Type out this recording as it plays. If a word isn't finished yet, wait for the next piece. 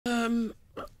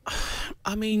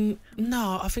I mean,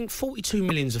 no, I think 42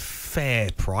 million's a fair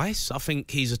price. I think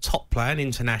he's a top player, an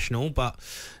international, but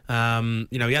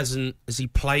he hasn't. Has he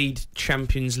played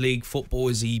Champions League football?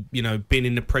 Has he, been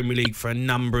in the Premier League for a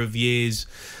number of years?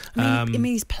 I mean,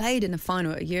 he's played in the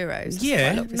final at Euros.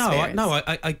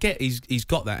 I get he's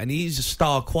got that, and he's a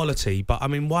star quality. But I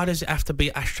mean, why does it have to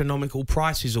be astronomical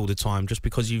prices all the time just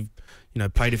because you've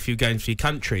played a few games for your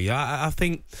country? I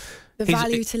think the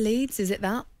value to Leeds, is it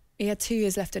that? He had 2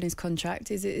 years left on his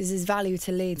contract. Is his value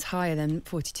to Leeds higher than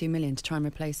 42 million to try and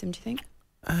replace him, do you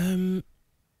think?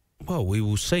 Well, we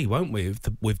will see, won't we,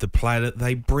 with the player that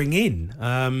they bring in.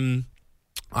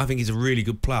 I think he's a really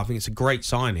good player. I think it's a great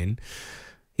signing.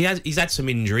 He's had some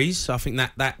injuries, so I think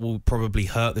that will probably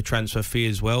hurt the transfer fee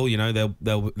as well.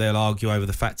 They'll argue over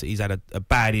the fact that he's had a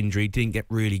bad injury, didn't get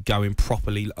really going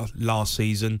properly last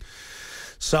season.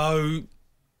 So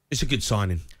it's a good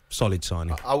signing. Solid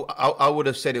signing. I would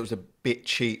have said it was a bit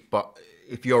cheap, but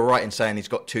if you're right in saying he's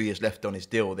got 2 years left on his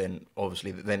deal, then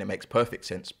obviously it makes perfect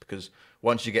sense, because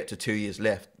once you get to 2 years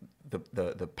left,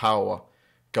 the power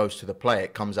goes to the player.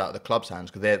 It comes out of the club's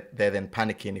hands, because they're then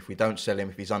panicking. If we don't sell him,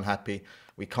 if he's unhappy,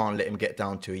 we can't let him get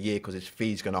down to a year because his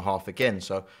fee's going to half again.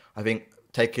 So I think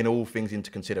taking all things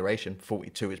into consideration,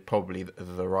 42 is probably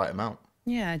the right amount.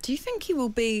 Yeah. Do you think he will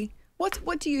be...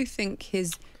 What do you think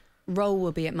his role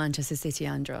will be at Manchester City,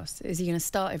 Andros? Is he going to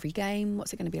start every game?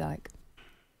 What's it going to be like?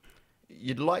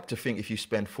 You'd like to think if you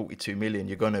spend 42 million,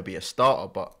 you're going to be a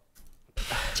starter, but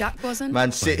Jack wasn't.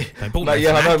 Man City. They bought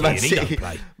Man City.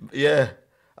 Yeah,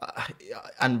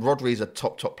 and Rodri's a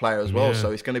top player as well.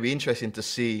 So it's going to be interesting to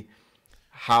see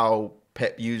how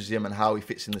Pep uses him and how he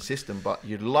fits in the system. But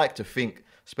you'd like to think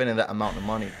spending that amount of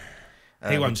money,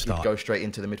 he won't start. He'd go straight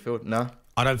into the midfield. No.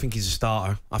 I don't think he's a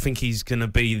starter. I think he's going to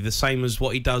be the same as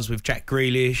what he does with Jack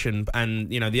Grealish and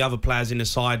the other players in the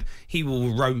side. He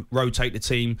will rotate the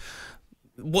team.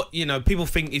 People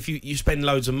think if you spend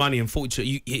loads of money and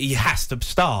 42, he has to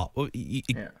start.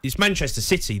 It's Manchester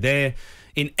City. They're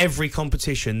in every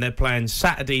competition. They're playing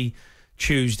Saturday,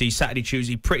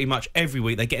 Tuesday, pretty much every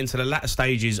week. They get into the latter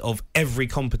stages of every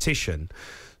competition.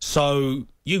 So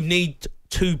you need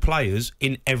 2 players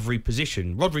in every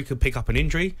position. Rodri could pick up an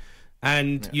injury,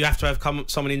 and you have to have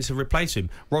someone in to replace him.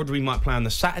 Rodri might play on the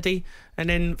Saturday, and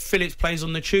then Phillips plays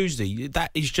on the Tuesday.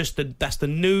 That is that's the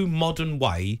new modern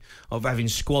way of having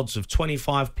squads of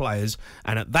 25 players.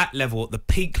 And at that level, at the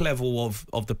peak level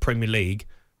of the Premier League,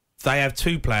 they have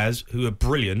 2 players who are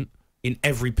brilliant in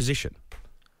every position.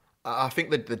 I think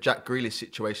that the Jack Grealish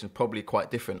situation is probably quite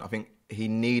different. I think he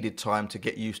needed time to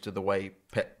get used to the way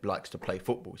Pep likes to play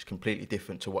football. It's completely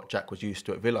different to what Jack was used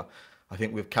to at Villa. I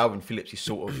think with Kalvin Phillips,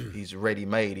 he's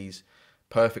ready-made. He's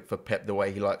perfect for Pep, the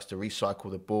way he likes to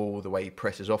recycle the ball, the way he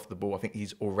presses off the ball. I think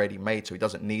he's already made, so he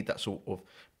doesn't need that sort of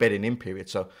bedding in period.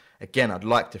 So, again, I'd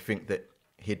like to think that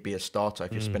he'd be a starter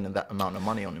if you're spending that amount of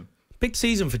money on him. Big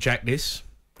season for Jack this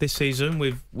season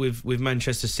with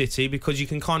Manchester City, because you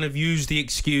can kind of use the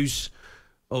excuse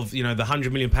of, the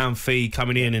 £100 million fee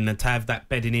coming in and to have that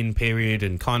bedding in period,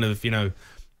 and kind of,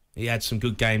 he had some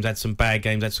good games, had some bad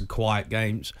games, had some quiet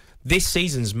games. This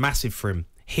season's massive for him.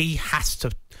 He has to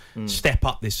step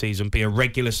up this season, be a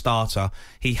regular starter.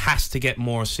 He has to get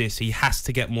more assists. He has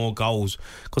to get more goals.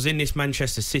 Because in this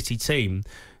Manchester City team,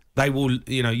 they will,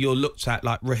 you're looked at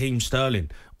like Raheem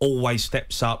Sterling, always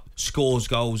steps up, scores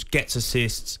goals, gets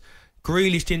assists.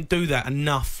 Grealish didn't do that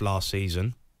enough last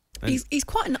season. He's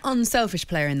quite an unselfish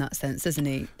player in that sense, isn't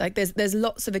he? Like there's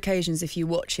lots of occasions if you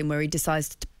watch him where he decides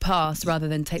to pass rather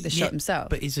than take the shot himself.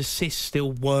 But his assists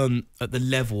still weren't at the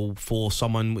level for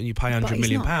someone when you pay £100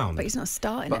 million. But he's not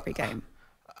starting every game.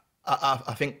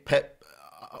 I think Pep,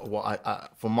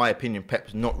 from my opinion,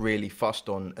 Pep's not really fussed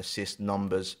on assist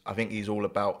numbers. I think he's all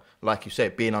about, like you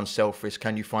said, being unselfish.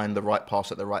 Can you find the right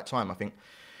pass at the right time? I think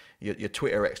your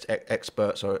Twitter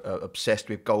experts are obsessed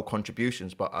with goal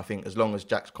contributions, but I think as long as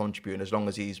Jack's contributing, as long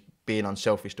as he's being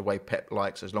unselfish the way Pep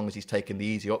likes, as long as he's taking the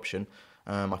easy option,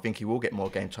 I think he will get more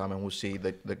game time, and we'll see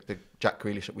the Jack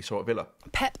Grealish that we saw at Villa.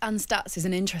 Pep and stats is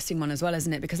an interesting one as well,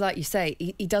 isn't it? Because like you say,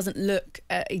 he doesn't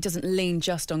lean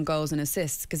just on goals and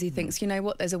assists, because he thinks, you know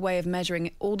what, there's a way of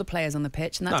measuring all the players on the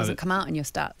pitch, and that doesn't come out in your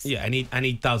stats. Yeah, and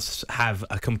he does have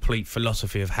a complete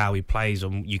philosophy of how he plays,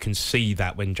 and you can see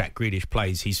that when Jack Grealish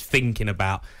plays, he's thinking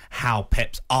about how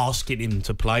Pep's asking him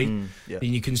to play, and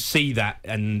you can see that.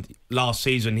 And last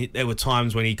season, there were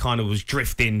times when he kind of was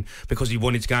drifting because he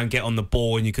wanted to go and get on the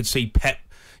ball, and you could see Pep,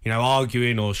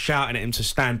 arguing or shouting at him to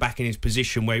stand back in his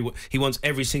position, where he wants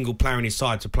every single player on his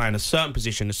side to play in a certain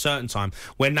position, a certain time.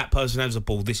 When that person has the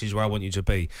ball, this is where I want you to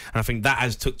be. And I think that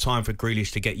has took time for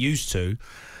Grealish to get used to.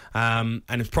 and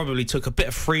it probably took a bit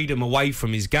of freedom away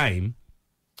from his game.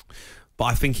 But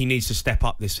I think he needs to step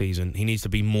up this season. He needs to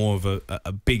be more of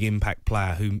a big impact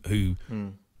player who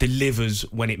delivers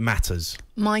when it matters.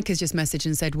 Mike has just messaged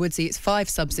and said, Woodsy, it's 5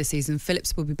 subs this season.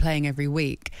 Phillips will be playing every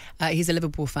week. He's a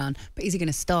Liverpool fan, but is he going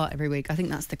to start every week? I think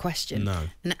that's the question. No.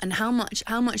 And how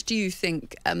much do you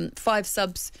think 5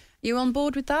 subs? You on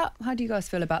board with that? How do you guys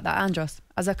feel about that, Andros?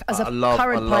 As a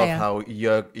current player,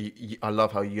 I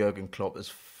love how Jurgen Klopp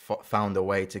has found a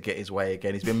way to get his way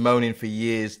again. He's been moaning for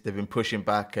years. They've been pushing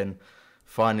back, and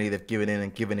finally they've given in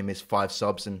and given him his 5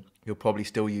 subs, and he'll probably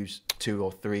still use 2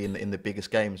 or 3 in the biggest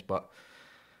games. But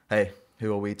hey,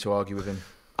 who are we to argue with him?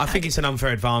 I think it's an unfair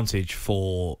advantage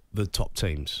for the top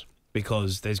teams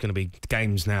because there's going to be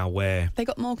games now where they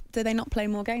got more. Do they not play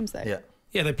more games though?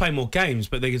 Yeah, they play more games,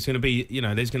 but there's going to be,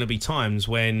 there's going to be times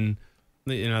when,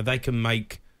 they can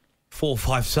make 4 or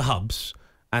 5 subs,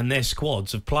 and their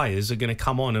squads of players are going to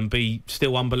come on and be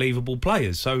still unbelievable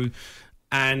players. So,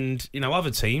 and other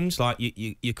teams like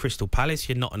your Crystal Palace,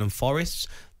 your Nottingham Forests,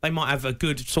 they might have a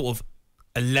good sort of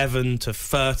 11 to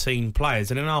 13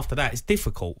 players, and then after that it's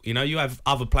difficult. You have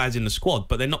other players in the squad,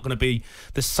 but they're not going to be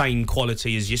the same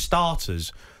quality as your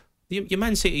starters. Your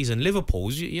Man Cities and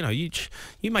Liverpools,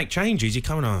 you make changes. You're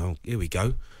coming on, here we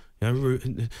go.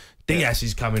 Diaz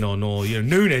is coming on, or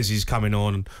Nunes is coming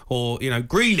on, or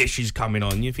Grealish is coming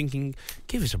on. You're thinking,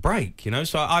 give us a break.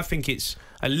 So I think it's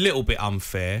a little bit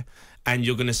unfair, and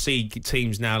you're going to see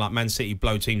teams now like Man City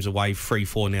blow teams away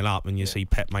 3-4-0 up, and you see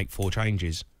Pep make 4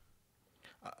 changes.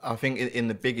 I think in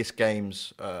the biggest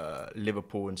games,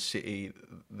 Liverpool and City,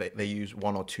 they use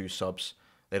 1 or 2 subs.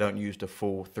 They don't use the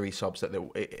full 3 subs that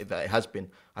it has been.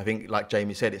 I think, like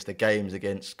Jamie said, it's the games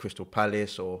against Crystal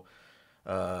Palace or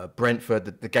Brentford,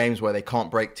 the games where they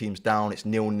can't break teams down. It's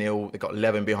 0-0. They've got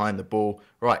 11 behind the ball.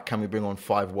 Right? Can we bring on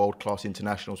 5 world-class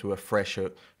internationals who are fresh,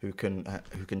 who can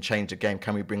change the game?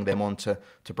 Can we bring them on to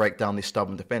break down this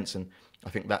stubborn defence? And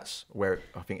I think that's where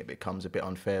I think it becomes a bit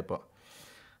unfair. But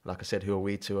like I said, who are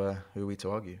we to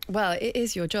argue? Well, it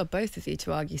is your job, both of you,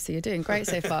 to argue, so you're doing great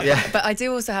so far. Yeah. But I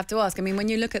do also have to ask, when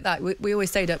you look at that, we always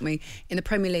say, don't we, in the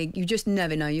Premier League, you just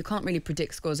never know. You can't really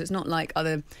predict scores. It's not like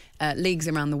other leagues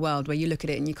around the world where you look at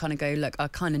it and you kind of go, look, I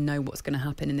kind of know what's going to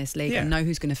happen in this league. I know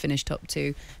who's going to finish top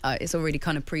 2. It's already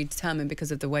kind of predetermined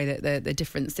because of the way that the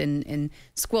difference in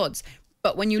squads.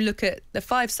 But when you look at the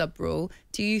 5 sub rule,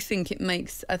 do you think it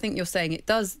makes... I think you're saying it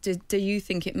does. Do you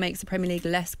think it makes the Premier League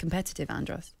less competitive,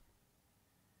 Andros?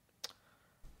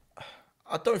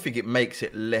 I don't think it makes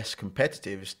it less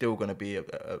competitive. It's still going to be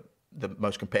the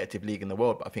most competitive league in the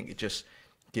world. But I think it just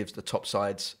gives the top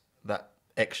sides that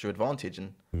extra advantage.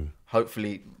 And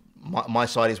hopefully my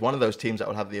side is one of those teams that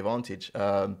will have the advantage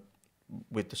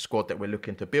with the squad that we're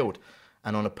looking to build.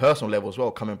 And on a personal level as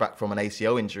well, coming back from an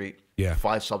ACL injury,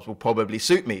 5 subs will probably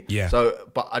suit me. Yeah.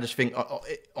 So, but I just think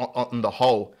on the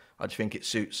whole, I just think it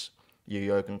suits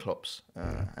your Jurgen Klopps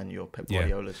and your Pep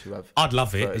Guardiolas who have. I'd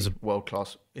love it as a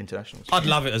world-class internationals. I'd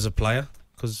love it as a player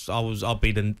because I'll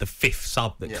be the 5th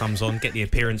sub that comes on, get the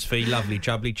appearance fee, lovely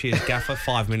jubbly. Cheers, Gaffer.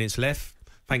 5 minutes left.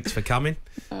 Thanks for coming.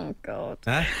 Oh God.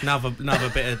 Another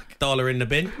bit of dollar in the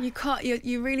bin. You can't.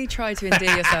 You really try to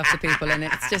endear yourself to people, and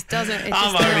it just doesn't.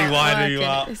 I'm only winding you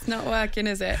up. It's not working,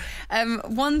 is it?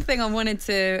 One thing I wanted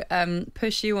to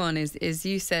push you on is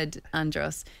you said,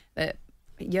 Andros, that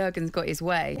Jurgen's got his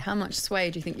way. How much sway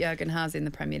do you think Jurgen has in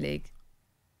the Premier League?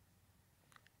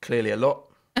 Clearly a lot.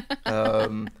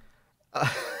 I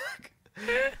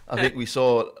think we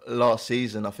saw last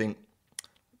season,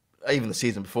 even the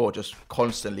season before, just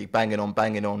constantly banging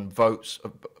on, votes,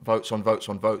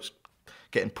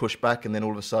 getting pushed back, and then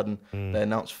all of a sudden they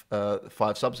announced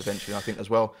 5 subs eventually. I think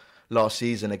as well, last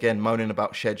season, again, moaning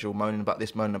about schedule, moaning about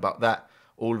this, moaning about that.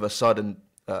 All of a sudden,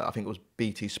 I think it was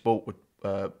BT Sport would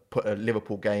put a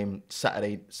Liverpool game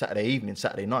Saturday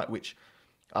night, which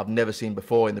I've never seen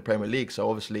before in the Premier League. So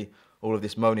obviously, all of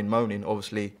this moaning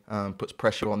obviously puts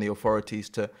pressure on the authorities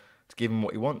to give him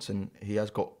what he wants, and he has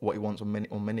got what he wants on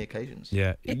many occasions.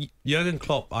 Yeah, Jurgen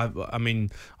Klopp.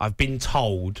 I've been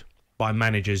told by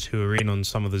managers who are in on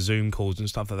some of the Zoom calls and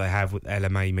stuff that they have with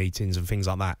LMA meetings and things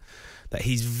like that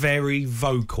he's very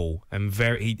vocal and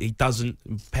he doesn't.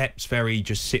 Pep's very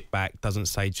just sit back, doesn't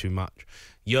say too much.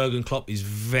 Jurgen Klopp is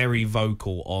very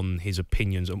vocal on his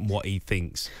opinions and what he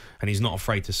thinks, and he's not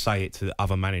afraid to say it to the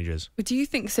other managers. But do you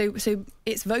think so? So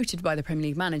it's voted by the Premier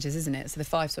League managers, isn't it? So the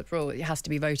 5 sub rule, it has to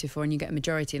be voted for, and you get a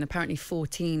majority. And apparently,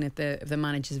 14 of the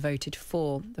managers voted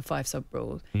for the 5 sub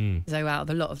rule. So out of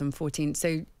a lot of them, 14.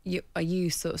 So are you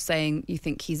sort of saying you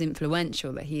think he's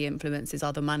influential, that he influences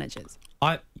other managers?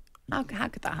 How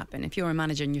could that happen? If you're a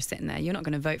manager and you're sitting there, you're not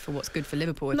going to vote for what's good for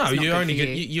Liverpool. If No, it's not you're good only for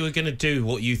gonna, you are going to do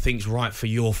what you think's right for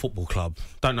your football club.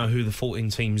 Don't know who the 14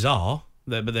 teams are,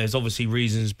 but there's obviously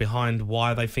reasons behind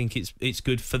why they think it's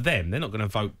good for them. They're not going to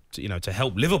vote, to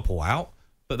help Liverpool out,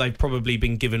 but they've probably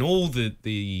been given all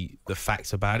the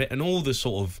facts about it and all the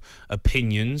sort of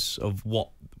opinions of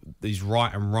what is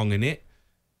right and wrong in it,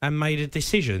 and made a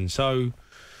decision. So.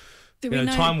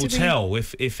 Time will tell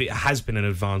if it has been an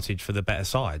advantage for the better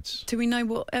sides. Do we know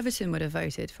what Everton would have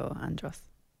voted for, Andros?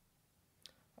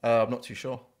 I'm not too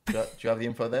sure. Do you have the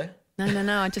info there?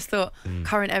 No. I just thought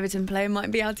current Everton player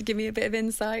might be able to give me a bit of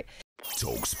insight.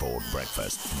 talkSPORT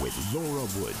Breakfast with Laura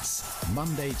Woods.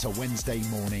 Monday to Wednesday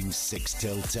mornings 6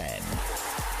 till 10.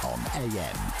 On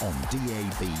AM, on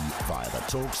DAB, via the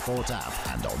talkSPORT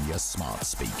app and on your smart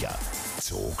speaker.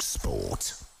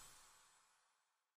 talkSPORT.